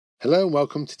Hello and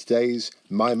welcome to today's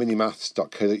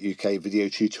myminimaths.co.uk video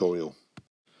tutorial.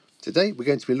 Today we're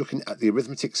going to be looking at the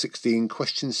Arithmetic 16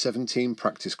 question 17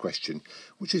 practice question,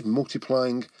 which is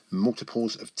multiplying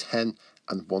multiples of 10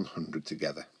 and 100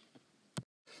 together.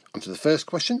 On to the first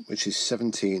question, which is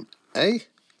 17a.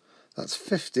 That's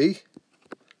 50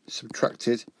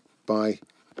 subtracted by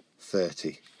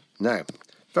 30. Now,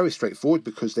 very straightforward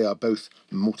because they are both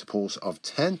multiples of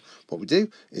 10. What we do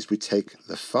is we take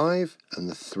the 5 and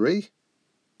the 3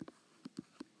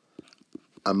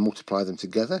 and multiply them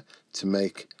together to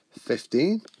make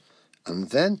 15, and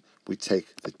then we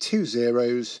take the two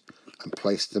zeros and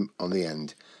place them on the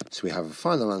end. So we have a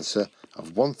final answer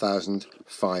of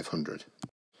 1,500.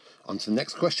 On to the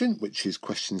next question, which is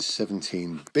question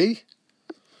 17b,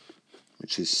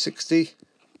 which is 60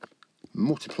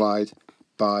 multiplied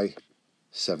by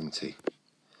 70.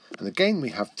 And again we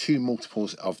have two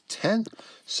multiples of 10,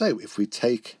 so if we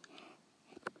take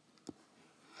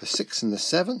the 6 and the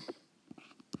 7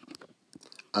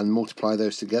 and multiply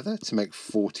those together to make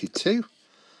 42,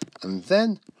 and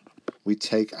then we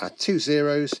take our two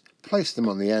zeros, place them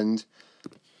on the end,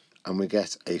 and we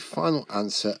get a final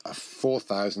answer of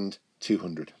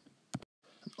 4,200.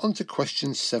 On to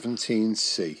question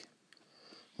 17c,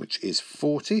 which is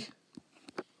 40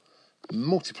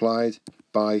 multiplied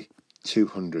by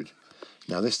 200.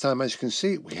 Now this time, as you can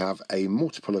see, we have a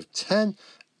multiple of 10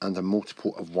 and a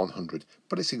multiple of 100,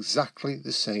 but it's exactly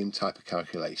the same type of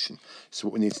calculation. So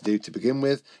what we need to do to begin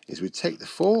with is we take the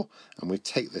 4 and we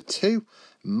take the 2,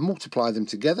 multiply them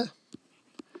together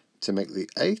to make the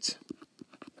 8,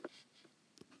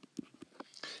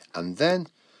 and then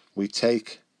we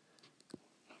take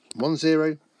 1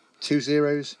 0, 2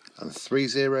 zeros and 3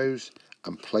 zeros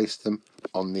and place them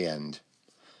on the end,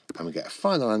 and we get a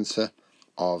final answer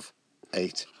of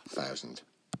 8,000.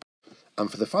 And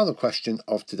for the final question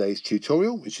of today's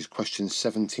tutorial, which is question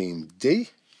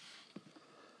 17d,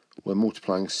 we're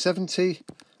multiplying 70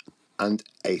 and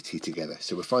 80 together.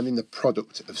 So we're finding the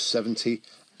product of 70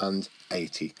 and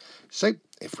 80. So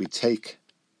if we take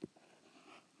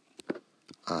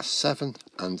our 7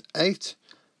 and 8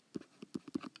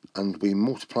 and we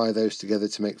multiply those together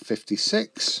to make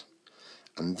 56,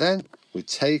 and then we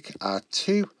take our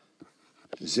two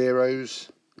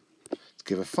zeros to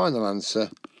give a final answer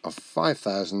of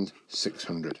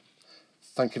 5,600.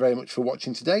 Thank you very much for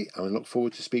watching today, and we look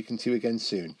forward to speaking to you again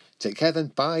soon. Take care then,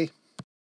 bye.